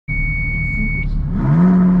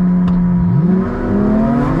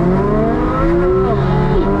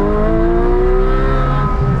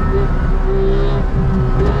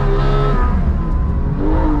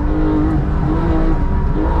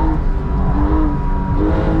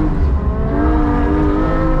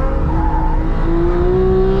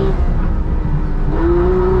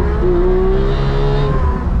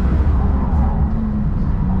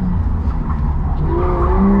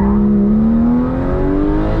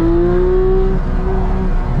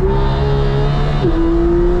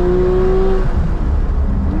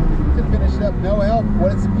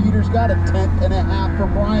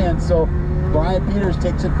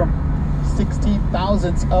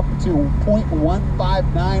thousandths up to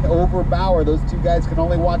 0.159 over Bauer. Those two guys can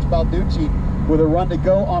only watch Balducci with a run to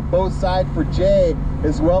go on both sides for Jay,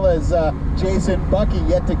 as well as Jason Bucky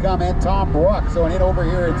yet to come, and Tom Brook. So an in over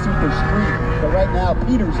here in Super Street. But right now,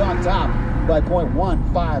 Peters on top by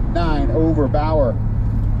 0.159 over Bauer.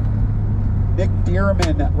 Nick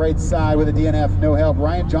Dearman right side with a DNF, no help.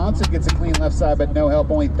 Ryan Johnson gets a clean left side, but no help.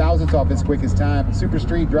 Only thousandths off his quickest time. Super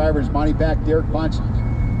Street drivers, Monty Pack, Derek Bunch.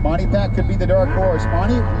 Monty Pack could be the dark horse.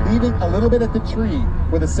 Monty leaving a little bit at the tree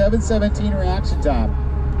with a 7:17 reaction time.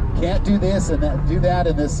 Can't do this and do that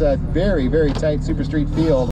in this very, very tight Super Street field.